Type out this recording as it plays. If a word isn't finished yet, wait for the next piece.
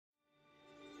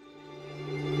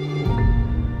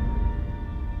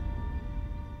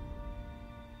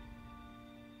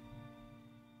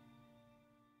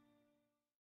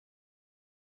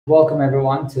welcome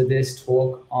everyone to this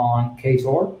talk on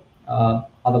Ktor,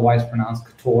 otherwise pronounced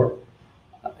Ktor.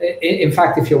 In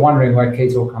fact, if you're wondering where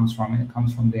Ktor comes from, it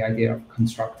comes from the idea of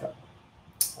constructor.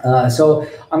 So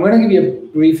I'm going to give you a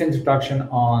brief introduction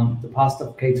on the past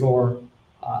of Ktor,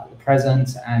 the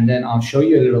present, and then I'll show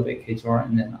you a little bit Ktor,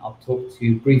 and then I'll talk to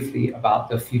you briefly about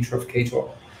the future of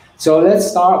Ktor. So let's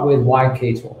start with why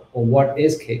Ktor, or what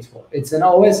is Ktor? It's an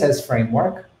OSS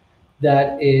framework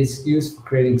that is used for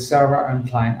creating server and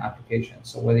client applications.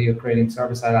 So whether you're creating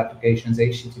server-side applications,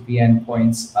 HTTP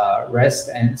endpoints, REST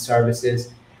and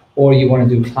services, or you want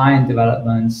to do client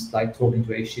developments like talking to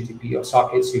HTTP or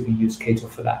sockets, you can use Ktor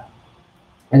for that.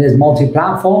 And there's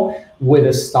multi-platform with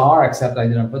a star, except I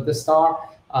didn't put the star.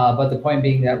 But the point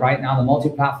being that right now the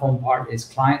multi-platform part is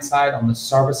client side. On the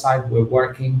server side, we're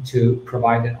working to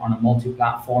provide it on a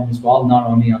multi-platform as well, not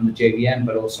only on the JVM,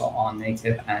 but also on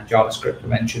native and JavaScript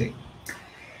eventually.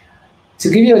 To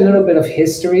give you a little bit of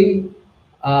history,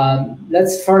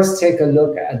 let's first take a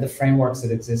look at the frameworks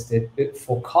that existed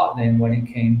for Kotlin when it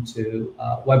came to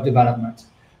web development.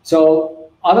 So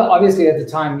obviously at the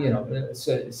time, you know,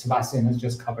 Sebastian has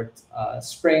just covered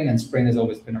Spring, and Spring has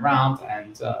always been around,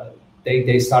 and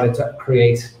they started to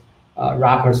create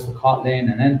wrappers for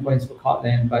Kotlin and endpoints for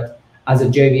Kotlin, but as a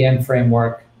JVM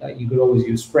framework, you could always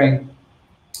use Spring.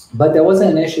 But there was an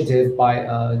initiative by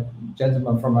a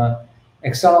gentleman from an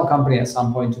external company at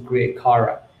some point to create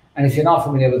Kara. And if you're not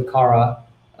familiar with Kara,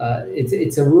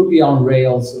 it's a Ruby on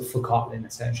Rails for Kotlin,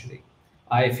 essentially.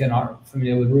 If you're not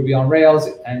familiar with Ruby on Rails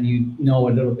and you know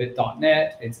a little bit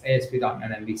 .NET, it's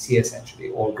ASP.NET MVC, essentially,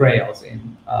 or Grails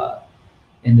in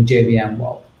the JVM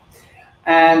world.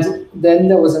 And then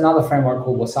there was another framework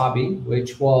called Wasabi,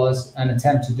 which was an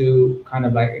attempt to do kind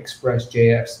of like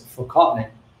Express.js for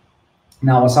Kotlin.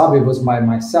 Now, Wasabi was by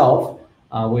myself,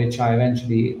 which I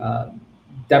eventually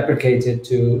deprecated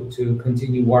to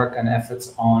continue work and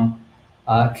efforts on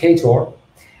Ktor.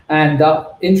 And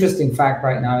the interesting fact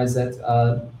right now is that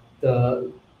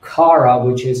the Kara,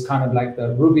 which is kind of like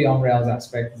the Ruby on Rails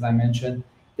aspect, as I mentioned,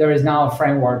 there is now a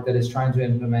framework that is trying to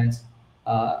implement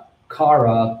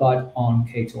Kara, but on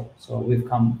Ktor. So we've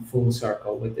come full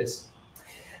circle with this.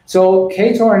 So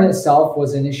Ktor in itself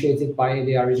was initiated by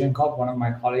Ilya Ryzhenkov, one of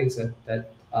my colleagues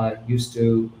that used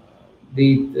to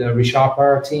lead the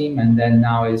ReSharper team, and then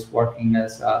now is working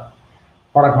as a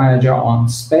product manager on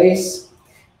Space.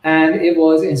 And it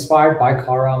was inspired by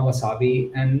Kara and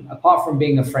Wasabi. And apart from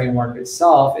being a framework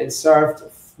itself, it served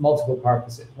multiple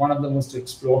purposes. One of them was to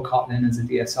explore Kotlin as a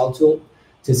DSL tool,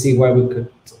 to see where we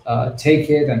could take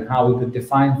it and how we could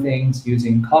define things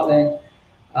using Kotlin.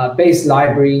 Base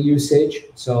library usage,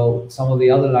 so some of the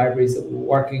other libraries that we're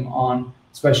working on,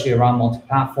 especially around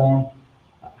multi-platform,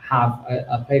 have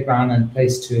a playground and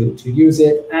place to use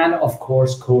it, and of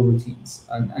course coroutines.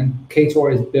 And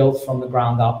Ktor is built from the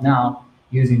ground up now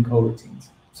using coroutines.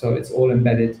 So it's all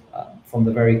embedded from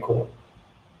the very core.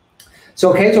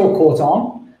 So Ktor caught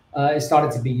on. It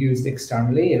started to be used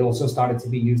externally. It also started to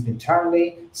be used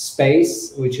internally.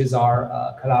 Space, which is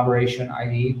our collaboration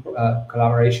IDE,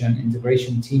 collaboration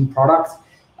integration team product,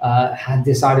 had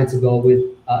decided to go with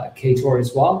Ktor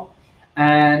as well.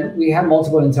 And we had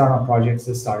multiple internal projects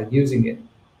that started using it.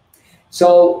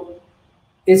 So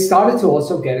it started to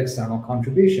also get external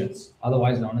contributions,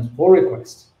 otherwise known as pull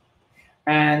requests.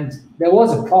 And there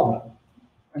was a problem.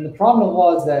 And the problem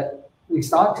was that we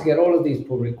started to get all of these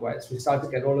pull requests. We started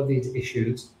to get all of these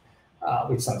issues.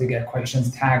 We started to get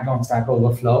questions tagged on Stack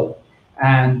Overflow.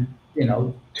 And, you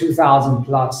know, 2,000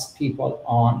 plus people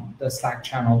on the Slack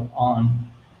channel on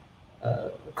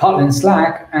Kotlin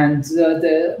Slack, and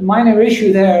the minor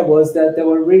issue there was that there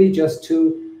were really just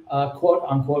two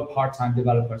quote-unquote part-time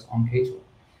developers on Ktor.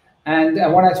 And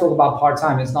when I talk about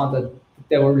part-time, it's not that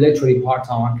they were literally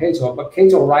part-time on Ktor, but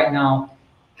Ktor right now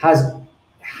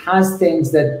has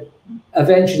things that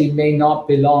eventually may not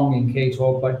belong in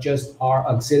Ktor, but just are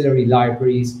auxiliary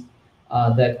libraries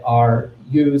that are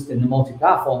used in the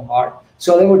multi-platform part.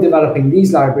 So they were developing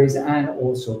these libraries and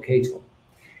also Ktor.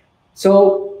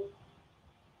 So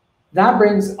that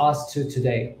brings us to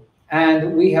today,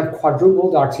 and we have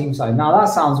quadrupled our team size. Now that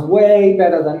sounds way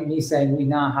better than me saying we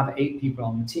now have 8 people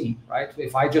on the team, right?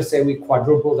 If I just say we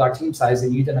quadrupled our team size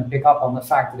and you didn't pick up on the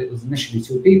fact that it was initially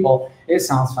 2 people, it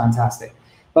sounds fantastic.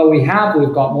 But we've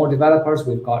got more developers,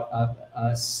 we've got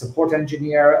a support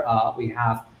engineer, we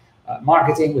have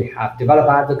marketing, we have developer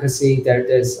advocacy.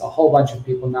 There's a whole bunch of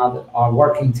people now that are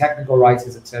working, technical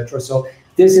writers, etc. So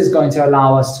this is going to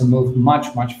allow us to move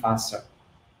much, much faster.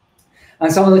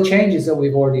 And some of the changes that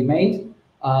we've already made,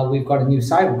 we've got a new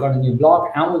site, we've got a new blog,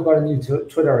 and we've got a new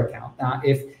Twitter account. Now,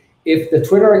 if If the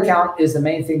Twitter account is the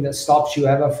main thing that stops you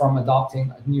ever from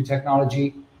adopting a new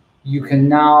technology, you can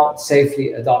now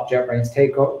safely adopt JetBrains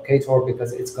Ktor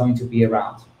because it's going to be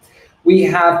around. We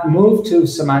have moved to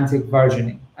semantic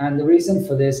versioning, and the reason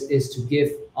for this is to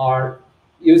give our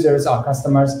users, our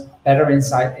customers, better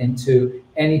insight into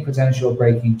any potential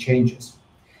breaking changes.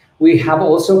 We have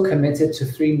also committed to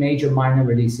 3 major minor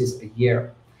releases a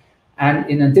year. And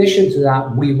in addition to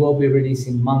that, we will be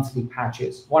releasing monthly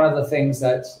patches. One of the things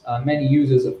that many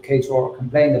users of Ktor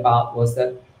complained about was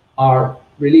that our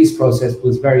release process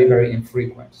was very, very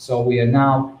infrequent. So we are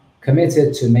now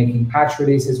committed to making patch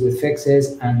releases with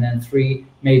fixes and then 3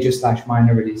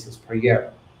 major/minor releases per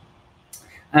year.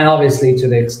 And obviously, to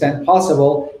the extent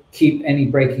possible, keep any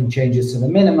breaking changes to the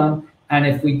minimum. And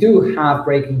if we do have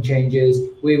breaking changes,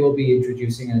 we will be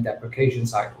introducing a deprecation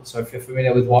cycle. So if you're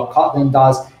familiar with what Kotlin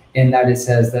does, in that it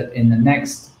says that in the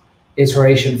next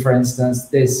iteration, for instance,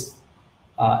 this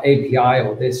API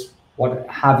or this what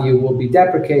have you will be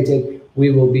deprecated,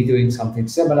 we will be doing something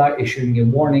similar, issuing you a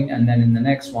warning, and then in the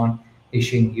next one,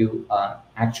 issuing you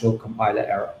actual compiler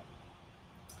error.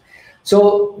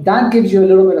 So that gives you a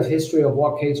little bit of history of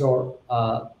what Ktor,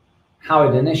 how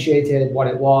it initiated, what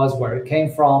it was, where it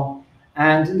came from.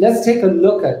 And let's take a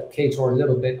look at Ktor a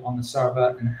little bit on the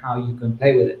server and how you can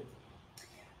play with it.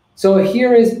 So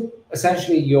here is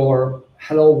essentially your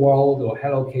Hello World or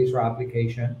Hello Ktor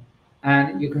application.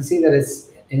 And you can see that it's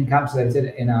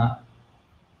encapsulated in a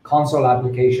console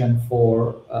application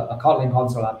for a Kotlin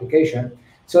console application.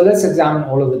 So let's examine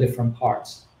all of the different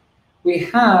parts. We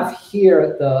have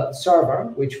here the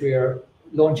server, which we are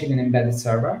launching an embedded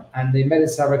server. And the embedded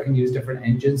server can use different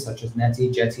engines such as Netty,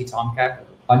 Jetty, Tomcat,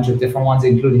 a bunch of different ones,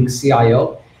 including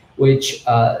CIO, which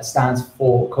stands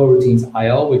for Coroutines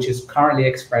IO, which is currently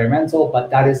experimental, but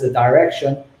that is the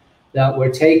direction that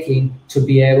we're taking to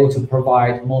be able to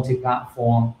provide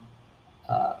multi-platform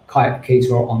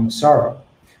Ktor on the server.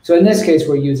 So in this case,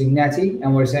 we're using Netty,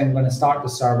 and we're saying we're going to start the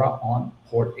server on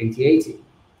port 8080.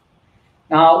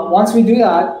 Now, once we do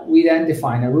that, we then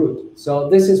define a route. So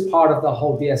this is part of the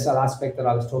whole DSL aspect that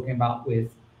I was talking about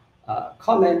with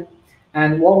Kotlin.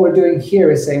 And what we're doing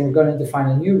here is saying we're going to define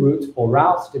a new route or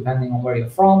route, depending on where you're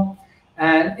from.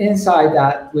 And inside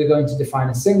that, we're going to define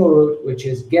a single route, which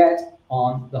is get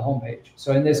on the homepage.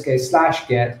 So in this case,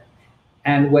 /get.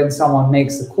 And when someone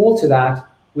makes the call to that,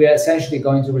 we are essentially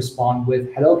going to respond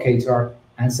with hello Ktor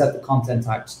and set the content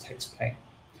type to text plain.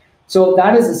 So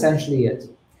that is essentially it.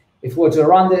 If we were to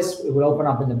run this, it will open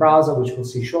up in the browser, which we'll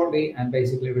see shortly, and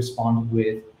basically respond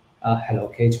with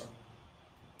hello Ktor.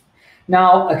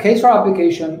 Now, a Ktor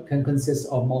application can consist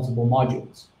of multiple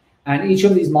modules. And each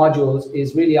of these modules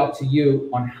is really up to you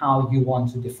on how you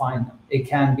want to define them. It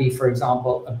can be, for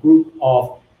example, a group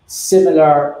of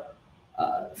similar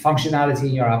functionality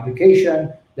in your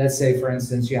application. Let's say, for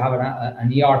instance, you have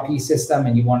an ERP system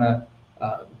and you want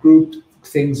to group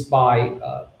things by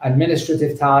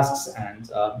administrative tasks and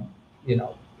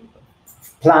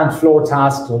plant floor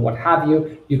tasks or what have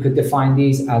you. You could define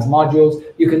these as modules.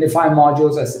 You can define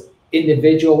modules as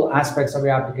individual aspects of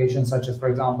your application, such as, for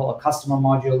example, a customer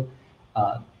module,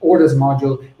 orders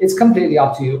module. It's completely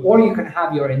up to you. Or you can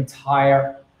have your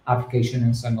entire application in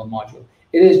a single module.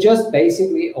 It is just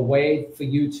basically a way for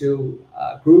you to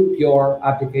group your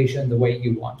application the way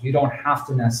you want. You don't have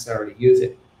to necessarily use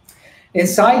it.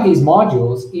 Inside these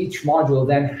modules, each module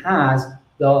then has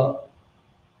the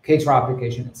Ktor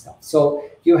application itself. So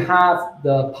you have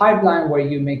the pipeline where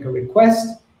you make a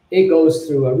request. It goes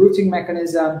through a routing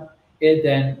mechanism. It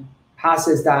then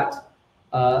passes that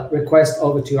request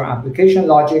over to your application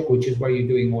logic, which is where you're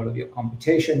doing all of your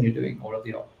computation, you're doing all of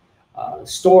your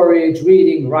storage,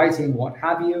 reading, writing, what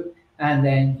have you, and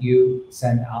then you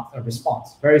send out a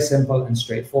response. Very simple and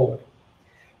straightforward.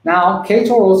 Now,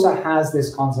 Ktor also has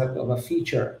this concept of a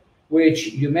feature, which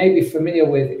you may be familiar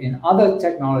with in other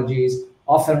technologies,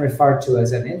 often referred to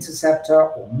as an interceptor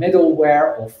or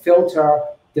middleware or filter,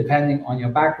 depending on your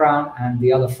background and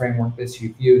the other framework that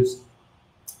you've used.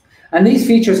 And these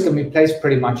features can be placed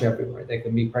pretty much everywhere. They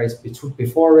can be placed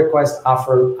before request,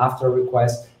 after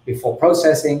request, before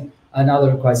processing,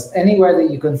 another request. Anywhere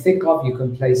that you can think of, you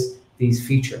can place these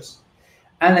features.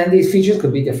 And then these features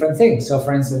could be different things. So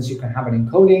for instance, you can have an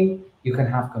encoding, you can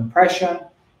have compression,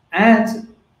 and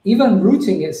even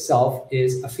routing itself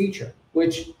is a feature,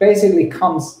 which basically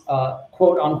comes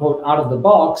quote unquote out of the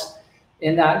box,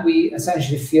 in that we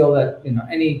essentially feel that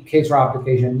any Ktor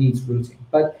application needs routing.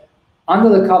 But under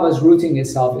the covers, routing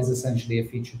itself is essentially a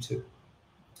feature too.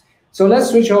 So let's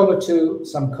switch over to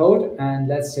some code and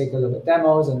let's take a look at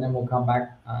demos, and then we'll come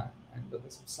back and look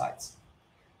at some slides.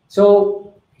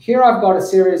 So here I've got a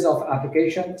series of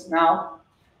applications. Now,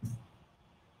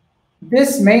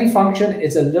 This main function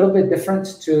is a little bit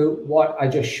different to what I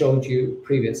just showed you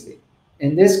previously.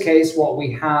 In this case, what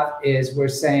we have is we're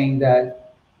saying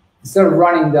that instead of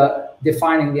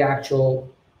defining the actual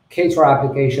Ktor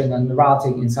application and the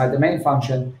routing inside the main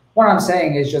function, what I'm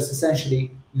saying is just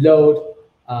essentially load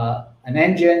an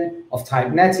engine of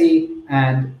type netty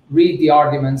and read the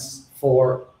arguments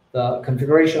for the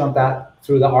configuration of that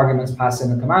through the arguments passed in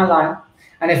the command line.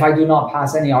 And if I do not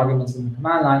pass any arguments in the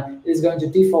command line, it is going to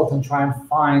default and try and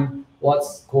find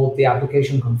what's called the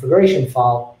application configuration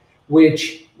file,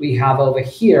 which we have over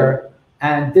here.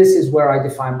 And this is where I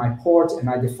define my port and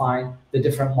I define the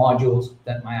different modules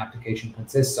that my application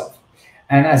consists of.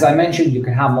 And as I mentioned, you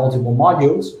can have multiple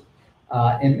modules.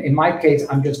 In my case,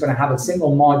 I'm just going to have a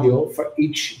single module for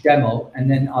each demo, and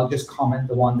then I'll just comment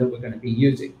the one that we're going to be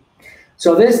using.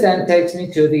 So this then takes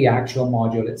me to the actual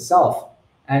module itself.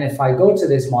 And if I go to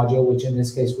this module, which in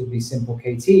this case would be simple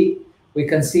KT, we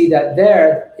can see that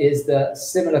there is the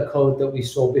similar code that we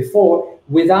saw before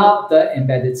without the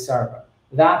embedded server.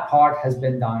 That part has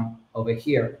been done over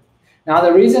here. Now,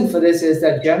 the reason for this is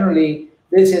that generally,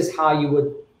 this is how you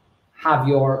would have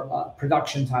your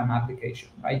production time application,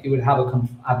 right? You would have a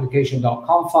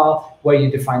application.com file where you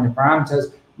define the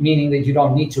parameters, meaning that you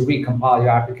don't need to recompile your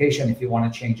application if you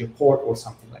want to change your port or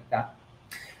something like that.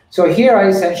 So here I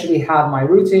essentially have my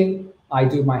routing. I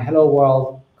do my hello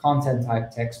world content type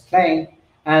text plain.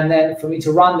 And then for me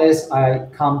to run this, I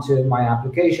come to my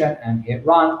application and hit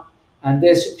run. And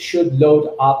this should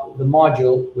load up the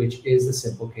module, which is the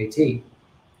simple KT.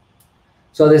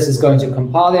 So this is going to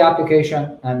compile the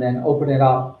application and then open it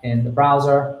up in the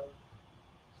browser.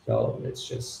 So let's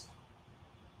just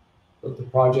build the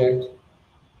project.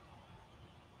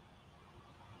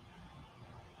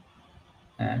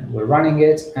 And we're running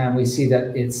it, and we see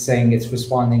that it's saying it's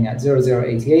responding at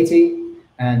 008080,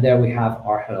 and there we have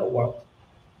our hello world.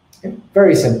 Okay,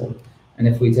 very simple. And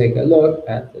if we take a look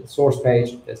at the source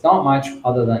page, there's not much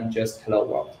other than just hello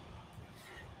world.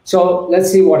 So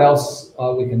let's see what else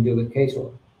we can do with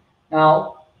Ktor.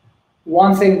 Now,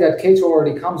 one thing that Ktor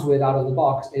already comes with out of the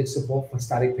box is support for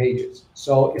static pages.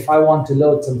 So if I want to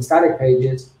load some static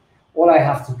pages, all I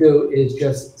have to do is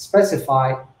just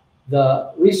specify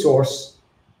the resource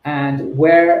and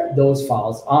where those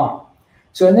files are.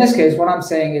 So in this case, what I'm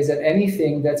saying is that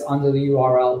anything that's under the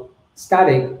URL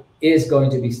static is going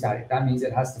to be static. That means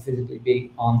it has to physically be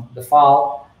on the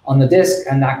file, on the disk,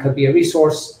 and that could be a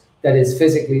resource that is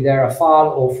physically there, a file,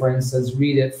 or for instance,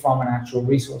 read it from an actual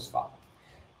resource file.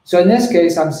 So in this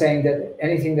case, I'm saying that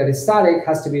anything that is static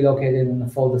has to be located in the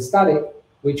folder static,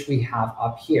 which we have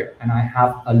up here, and I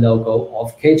have a logo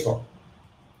of Ktor.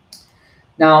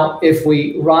 Now, if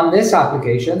we run this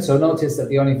application, so notice that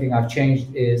the only thing I've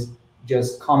changed is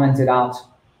just commented out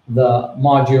the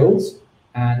modules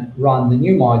and run the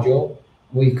new module.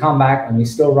 We come back and we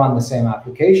still run the same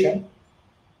application,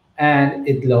 and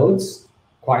it loads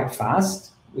quite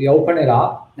fast. We open it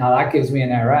up. Now that gives me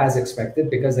an error as expected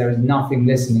because there is nothing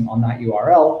listening on that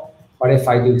URL. But if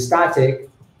I do static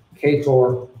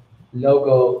Ktor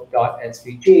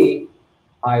logo.svg,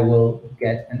 I will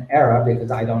get an error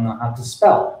because I don't know how to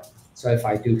spell. So if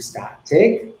I do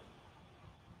static,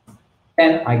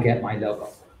 then I get my logo.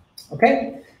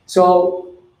 Okay,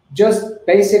 so just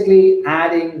basically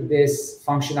adding this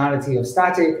functionality of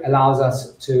static allows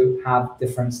us to have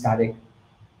different static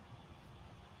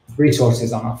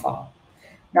resources on our file.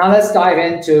 Now let's dive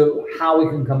into how we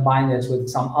can combine this with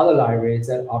some other libraries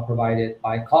that are provided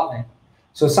by Kotlin.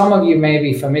 So some of you may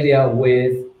be familiar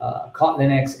with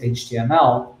Kotlinx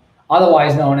HTML,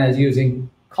 otherwise known as using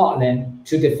Kotlin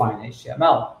to define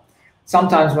HTML.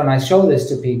 Sometimes when I show this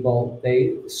to people,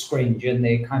 they cringe and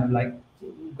they kind of like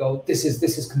go, "This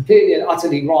is completely and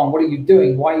utterly wrong. What are you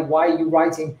doing? Why are you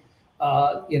writing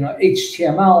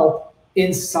HTML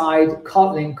inside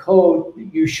Kotlin code?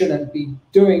 You shouldn't be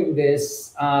doing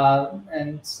this."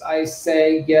 And I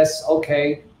say, yes,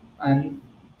 okay, and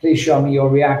please show me your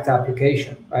React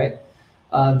application, right?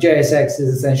 JSX is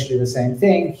essentially the same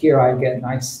thing. Here I get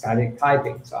nice static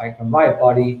typing. So I can write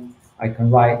body, I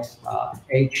can write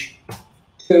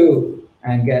H2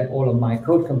 and get all of my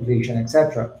code completion,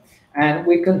 etc. And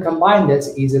we can combine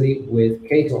this easily with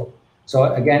Ktor.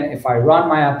 So again, if I run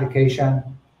my application,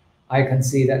 I can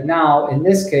see that now, in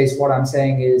this case, what I'm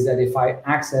saying is that if I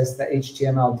access the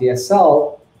HTML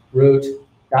DSL route,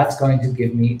 that's going to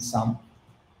give me some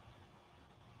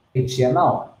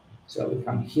HTML. So we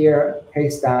come here,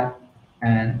 paste that,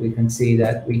 and we can see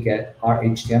that we get our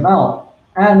HTML.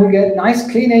 And we get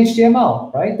nice, clean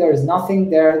HTML, right? There is nothing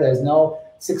there. There's no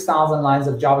 6,000 lines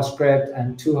of JavaScript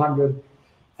and 200,000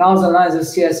 1,000 lines of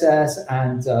CSS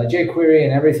and jQuery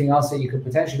and everything else that you could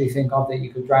potentially think of that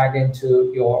you could drag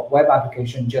into your web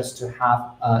application just to have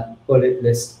a bullet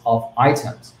list of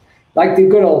items, like the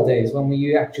good old days when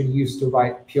we actually used to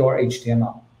write pure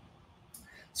HTML.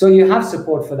 So you have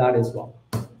support for that as well.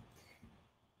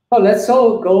 So let's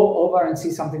all go over and see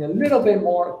something a little bit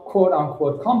more quote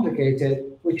unquote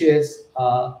complicated, which is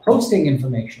posting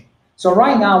information. So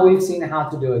right now we've seen how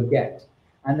to do a get,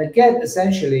 and the get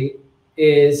essentially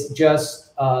is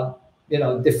just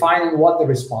defining what the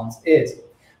response is.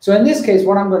 So in this case,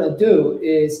 what I'm going to do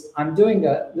is I'm doing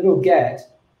a little get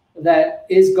that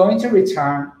is going to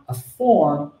return a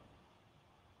form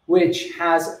which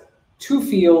has two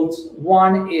fields.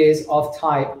 One is of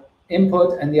type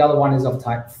input and the other one is of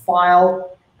type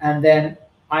file. And then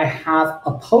I have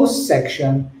a post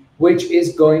section which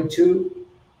is going to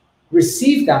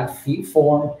receive that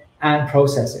form and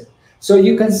process it. So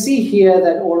you can see here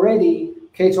that already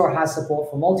Ktor has support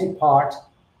for multi-part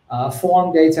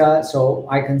form data. So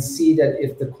I can see that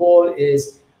if the call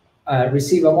is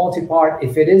receive a multi-part,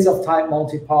 if it is of type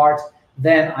multi-part,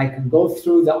 then I can go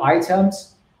through the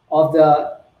items of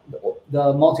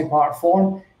the multi-part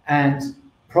form and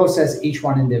process each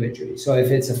one individually. So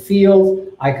if it's a field,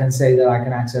 I can say that I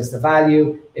can access the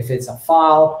value. If it's a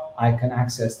file, I can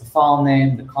access the file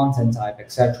name, the content type,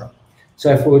 etc.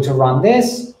 So if we were to run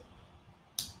this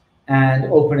and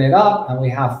open it up, and we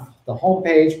have the home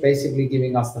page basically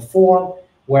giving us the form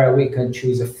where we can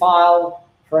choose a file.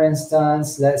 For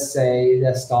instance, let's say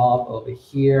desktop over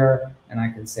here, and I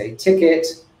can say ticket,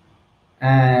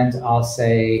 and I'll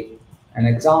say an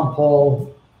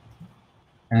example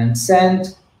and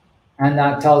send, and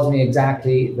that tells me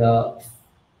exactly the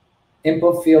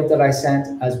input field that I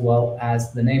sent, as well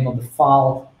as the name of the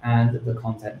file and the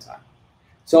content type.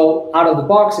 So out of the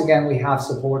box, again, we have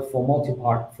support for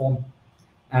multi-part form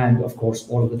and, of course,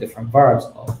 all of the different verbs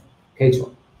of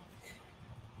Ktor.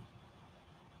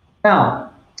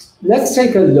 Now, let's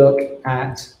take a look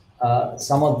at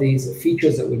some of these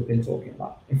features that we've been talking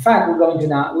about. In fact, we're going to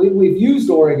now, we've used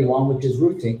already one, which is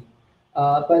routing,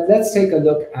 but let's take a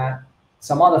look at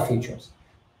some other features.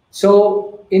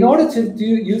 So in order to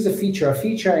use a feature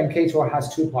in Ktor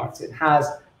has two parts. It has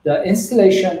the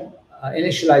installation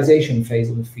initialization phase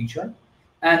of the feature,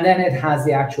 and then it has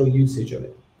the actual usage of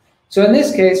it. So in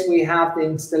this case, we have the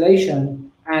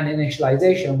installation and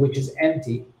initialization, which is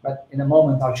empty, but in a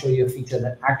moment, I'll show you a feature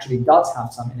that actually does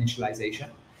have some initialization.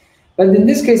 But in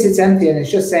this case, it's empty, and it's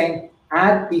just saying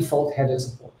add default header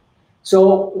support.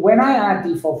 So when I add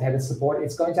default header support,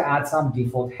 it's going to add some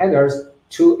default headers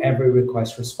to every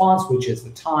request response, which is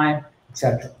the time,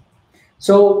 etc.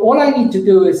 So all I need to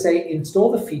do is say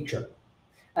install the feature.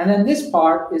 And then this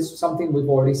part is something we've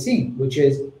already seen, which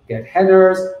is get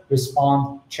headers,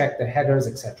 respond, check the headers,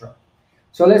 etc.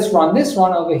 So let's run this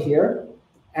one over here.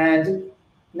 And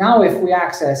now if we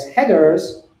access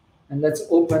headers, and let's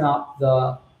open up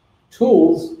the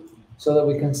tools so that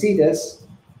we can see this.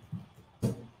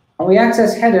 When we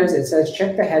access headers, it says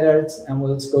check the headers, and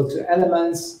we'll go to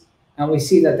elements, and we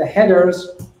see that the headers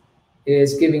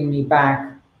is giving me back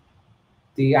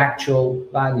the actual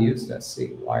values. Let's see,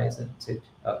 why isn't it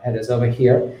headers over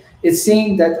here? It's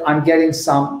seeing that I'm getting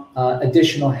some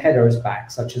additional headers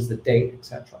back, such as the date,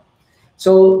 etc.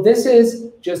 So this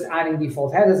is just adding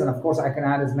default headers, and of course I can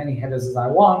add as many headers as I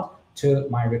want to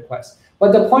my request.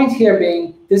 But the point here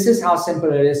being, this is how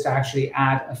simple it is to actually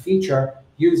add a feature,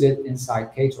 use it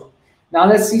inside Ktor. Now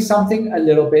let's see something a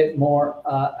little bit more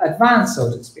advanced, so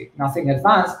to speak. Nothing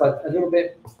advanced, but a little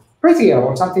bit prettier,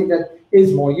 or something that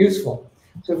is more useful.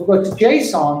 So if we go to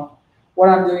JSON, what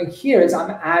I'm doing here is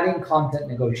I'm adding content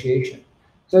negotiation.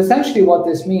 So essentially what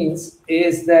this means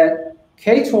is that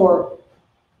Ktor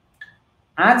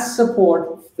adds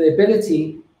support, the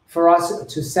ability for us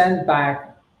to send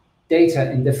back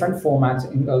data in different formats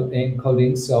in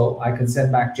encoding. So I can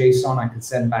send back JSON, I can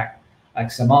send back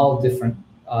XML, different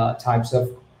types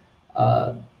of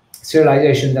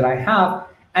serialization that I have.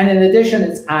 And in addition,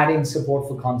 it's adding support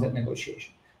for content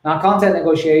negotiation. Now, content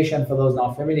negotiation, for those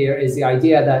not familiar, is the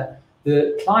idea that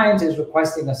the client is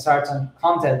requesting a certain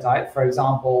content type, for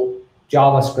example,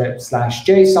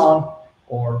 JavaScript/JSON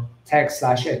or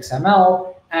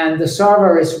text/XML, and the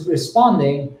server is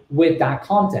responding with that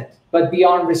content. But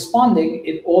beyond responding,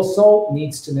 it also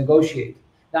needs to negotiate.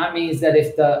 That means that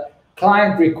if the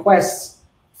client requests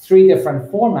 3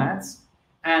 different formats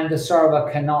and the server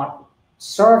cannot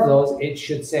serve those, it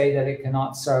should say that it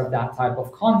cannot serve that type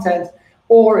of content,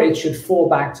 or it should fall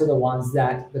back to the ones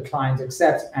that the client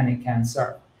accepts and it can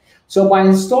serve. So by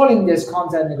installing this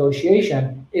content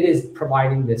negotiation, it is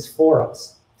providing this for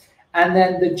us. And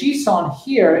then the JSON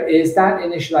here is that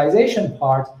initialization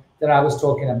part that I was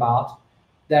talking about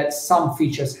that some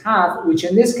features have, which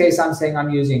in this case, I'm saying I'm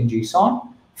using JSON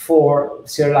for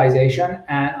serialization,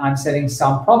 and I'm setting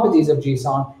some properties of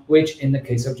JSON, which in the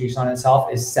case of JSON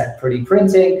itself is set pretty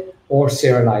printing or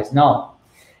serialized null.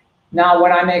 Now,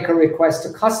 when I make a request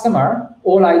to customer,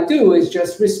 all I do is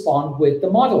just respond with the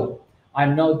model.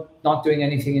 I'm not doing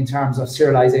anything in terms of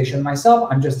serialization myself.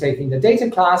 I'm just taking the data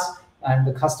class, and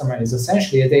the customer is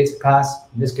essentially a data class.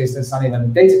 In this case, it's not even a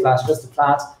data class, just a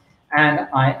class, and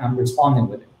I am responding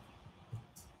with it.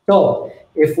 So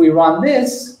if we run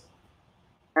this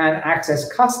and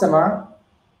access customer,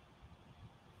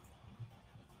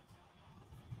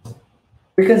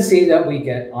 we can see that we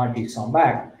get our JSON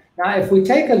back. Now, if we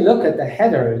take a look at the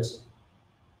headers,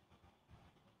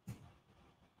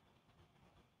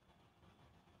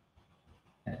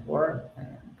 network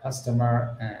and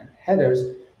customer and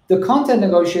headers, the content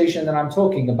negotiation that I'm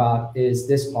talking about is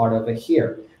this part over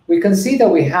here. We can see that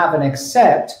we have an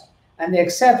accept, and the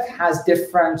accept has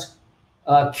different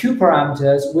Q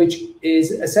parameters, which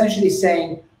is essentially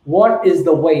saying what is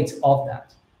the weight of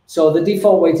that. So the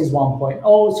default weight is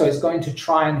 1.0, so it's going to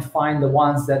try and find the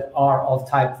ones that are of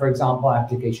type, for example,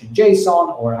 application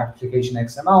JSON or application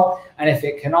XML, and if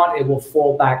it cannot, it will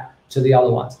fall back to the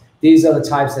other ones. These are the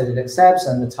types that it accepts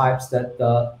and the types that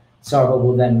the server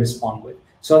will then respond with.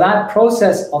 So that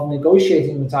process of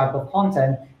negotiating the type of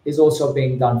content is also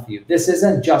being done for you. This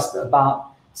isn't just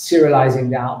about serializing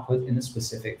the output in a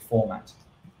specific format.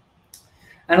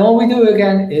 And all we do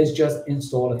again is just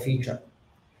install a feature.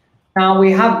 Now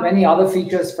we have many other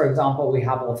features. For example, we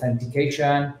have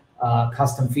authentication,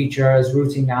 custom features,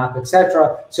 routing app,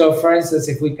 etc. So for instance,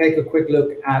 if we take a quick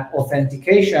look at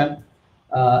authentication,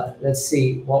 let's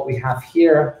see what we have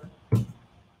here.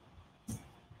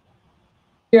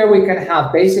 Here we can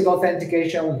have basic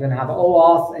authentication, we can have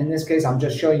OAuth. In this case, I'm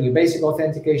just showing you basic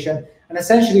authentication. And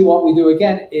essentially what we do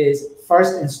again is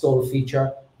first install the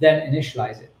feature, then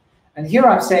initialize it. And here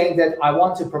I'm saying that I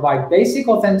want to provide basic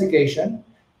authentication.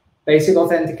 Basic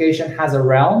authentication has a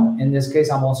realm. In this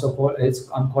case, I'm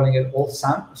calling it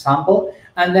auth sample.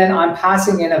 And then I'm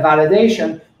passing in a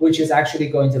validation, which is actually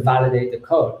going to validate the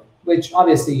code, which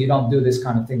obviously you don't do this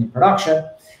kind of thing in production.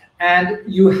 And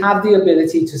you have the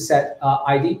ability to set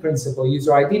ID principal,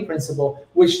 user ID principal,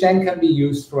 which then can be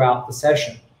used throughout the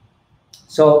session.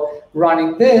 So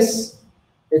running this,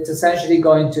 it's essentially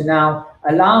going to now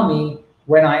allow me,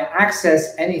 when I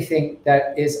access anything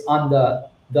that is under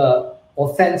the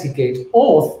authenticate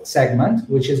auth segment,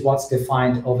 which is what's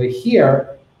defined over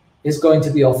here, is going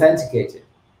to be authenticated.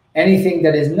 Anything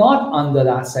that is not under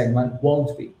that segment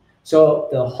won't be. So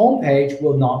the home page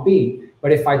will not be.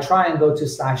 But if I try and go to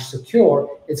 /secure,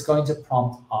 it's going to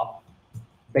prompt up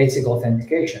basic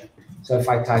authentication. So if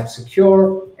I type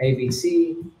secure,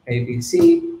 ABC,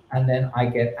 ABC, and then I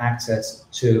get access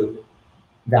to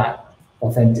that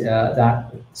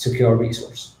secure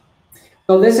resource.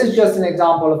 So this is just an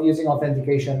example of using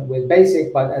authentication with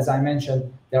basic, but as I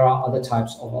mentioned, there are other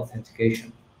types of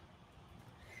authentication.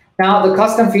 Now, the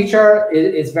custom feature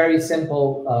is very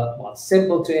simple, well,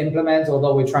 simple to implement,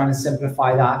 although we're trying to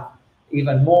simplify that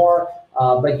even more,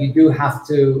 but you do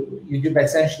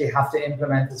essentially have to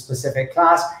implement a specific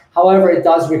class. However, it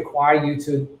does require you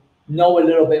to know a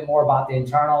little bit more about the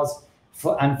internals,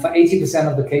 and for 80%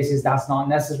 of the cases, that's not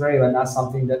necessary, and that's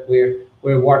something that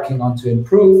we're working on to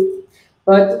improve.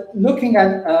 But looking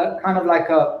at kind of like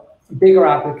a bigger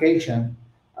application,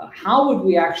 how would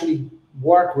we actually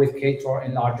work with Ktor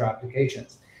in larger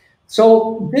applications?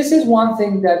 So this is one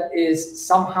thing that is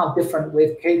somehow different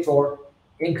with Ktor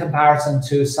in comparison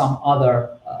to some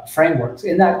other frameworks,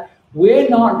 in that we're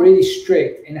not really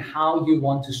strict in how you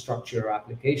want to structure your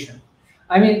application.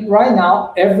 I mean, right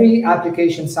now, every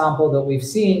application sample that we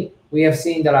have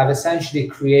seen that I've essentially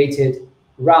created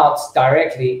routes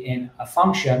directly in a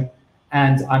function,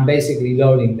 and I'm basically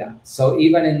loading that. So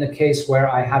even in the case where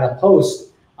I had a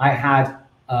post, I had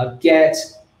a get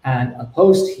and a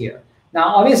post here.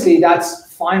 Now, obviously,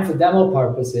 that's fine for demo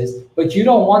purposes, but you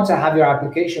don't want to have your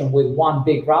application with one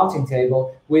big routing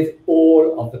table with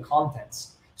all of the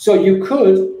contents. So you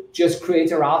could just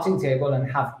create a routing table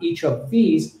and have each of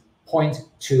these point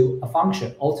to a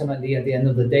function. Ultimately, at the end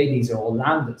of the day, these are all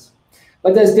lambdas.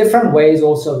 But there's different ways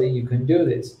also that you can do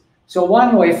this. So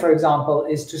one way, for example,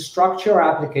 is to structure your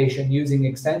application using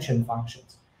extension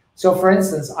functions. So for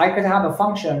instance, I could have a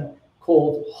function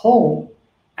called home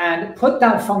and put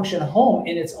that function home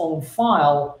in its own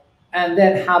file, and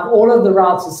then have all of the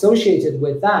routes associated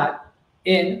with that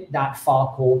in that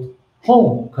file called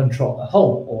home control,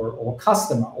 home or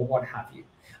customer or what have you.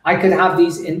 I could have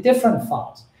these in different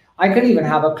files. I could even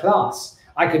have a class.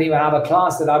 I could even have a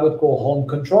class that I would call home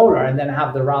controller and then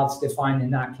have the routes defined in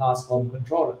that class home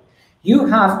controller. You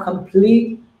have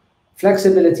complete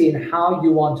flexibility in how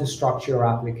you want to structure your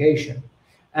application.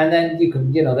 And then you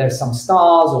can, there's some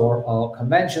styles or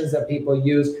conventions that people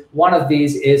use. One of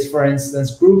these is, for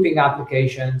instance, grouping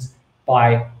applications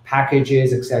by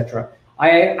packages, etc.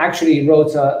 I actually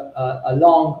wrote a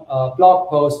long blog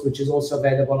post, which is also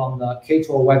available on the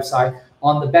Ktor website,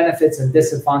 on the benefits and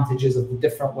disadvantages of the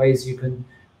different ways you can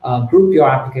group your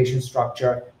application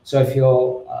structure. So if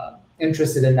you're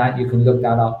interested in that, you can look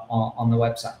that up on the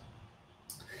website.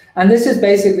 And this is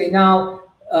basically now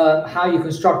how you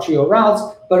can structure your routes,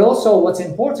 but also what's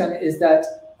important is that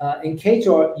in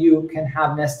Ktor, you can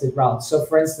have nested routes. So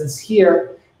for instance,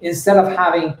 here, instead of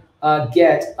having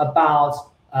get, about,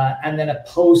 and then a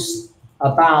post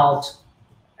about,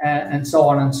 and so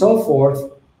on and so forth,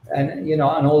 and and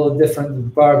all the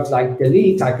different verbs like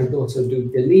delete, I could also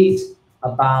do delete,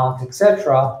 about,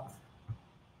 etc.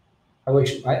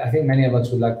 I think many of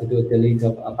us would like to do a delete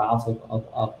of about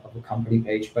of the company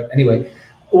page, but anyway.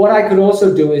 What I could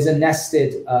also do is a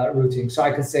nested routing. So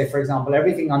I could say, for example,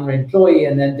 everything under employee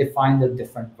and then define the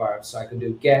different verbs. So I could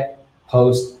do get,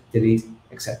 post, delete,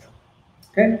 etc.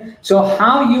 Okay. So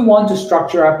how you want to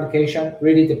structure your application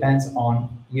really depends on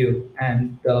you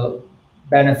and the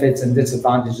benefits and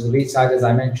disadvantages of each side. As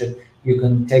I mentioned, you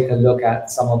can take a look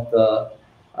at some of the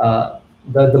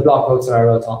blog posts that I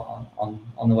wrote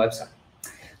on the website.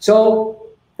 So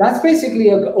that's basically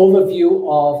an overview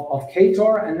of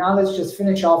Ktor, and now let's just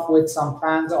finish off with some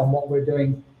plans on what we're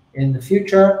doing in the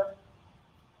future.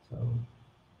 So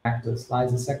back to the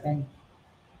slides a second.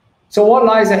 So what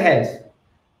lies ahead?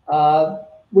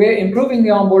 We're improving the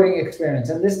onboarding experience,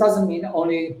 and this doesn't mean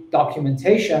only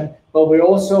documentation, but we're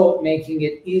also making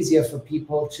it easier for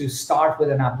people to start with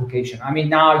an application. I mean,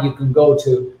 now you can go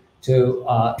to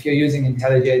if you're using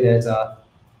IntelliJ,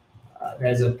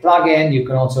 there's a plugin. You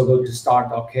can also go to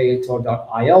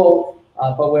start.ktor.io,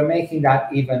 but we're making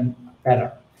that even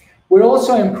better. We're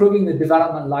also improving the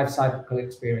development lifecycle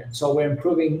experience. So we're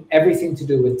improving everything to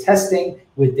do with testing,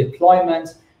 with deployment,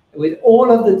 with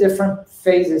all of the different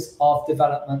phases of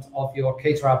development of your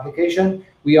Ktor application.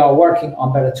 We are working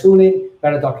on better tooling,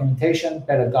 better documentation,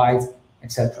 better guides,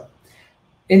 etc.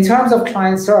 In terms of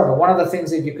client-server, one of the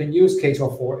things that you can use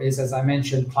Ktor for is, as I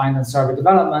mentioned, client and server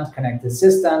development, connected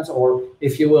systems, or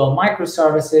if you will,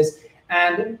 microservices.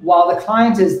 And while the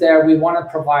client is there, we want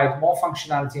to provide more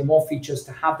functionality and more features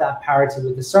to have that parity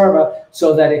with the server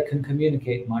so that it can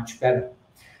communicate much better.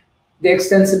 The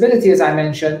extensibility, as I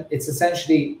mentioned, it's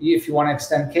essentially, if you want to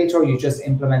extend Ktor, you just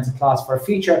implement a class for a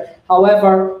feature.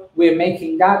 However, we're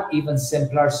making that even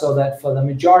simpler so that for the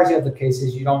majority of the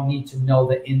cases, you don't need to know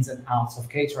the ins and outs of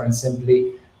Ktor and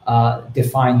simply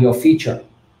define your feature.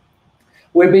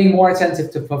 We're being more attentive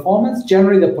to performance.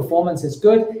 Generally, the performance is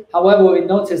good. However, we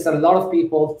notice that a lot of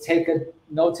people take a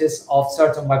notice of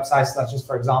certain websites, such as,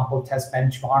 for example, test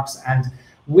benchmarks, and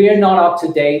we're not up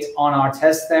to date on our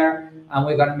tests there. And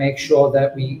we're going to make sure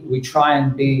that we try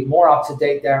and be more up to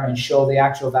date there and show the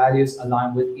actual values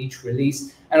aligned with each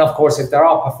release. And of course, if there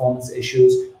are performance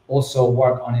issues, also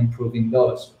work on improving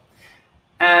those.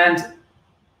 And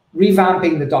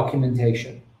revamping the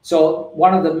documentation. So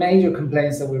one of the major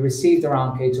complaints that we received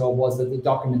around Ktor was that the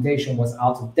documentation was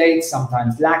out of date,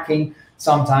 sometimes lacking.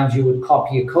 Sometimes you would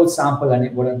copy a code sample and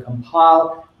it wouldn't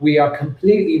compile. We are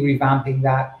completely revamping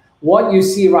that. What you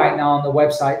see right now on the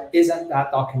website isn't that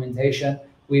documentation.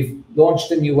 We've launched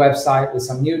a new website with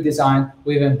some new design.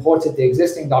 We've imported the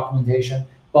existing documentation,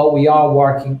 but we are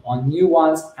working on new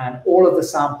ones, and all of the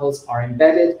samples are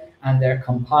embedded and they're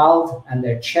compiled and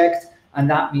they're checked. And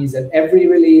that means that every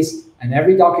release and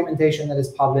every documentation that is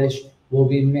published will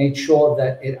be made sure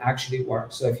that it actually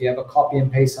works. So if you have a copy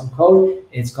and paste some code,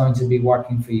 it's going to be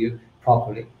working for you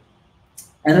properly.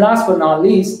 And last but not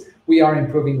least, we are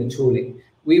improving the tooling.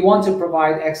 We want to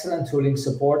provide excellent tooling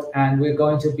support, and we're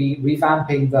going to be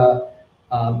revamping the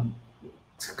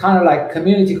kind of like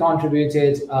community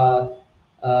contributed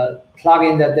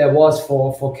plugin that there was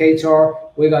for Ktor.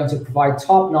 We're going to provide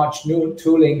top-notch new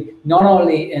tooling, not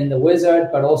only in the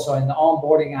wizard, but also in the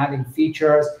onboarding, adding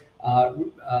features,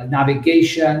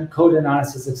 navigation, code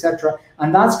analysis, etc.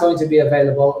 And that's going to be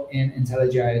available in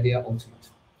IntelliJ IDEA Ultimate.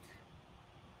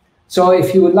 So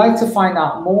if you would like to find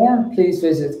out more, please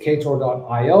visit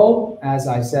ktor.io. As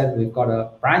I said, we've got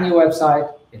a brand new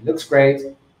website. It looks great.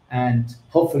 And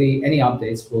hopefully any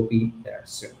updates will be there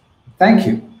soon. Thank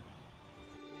you.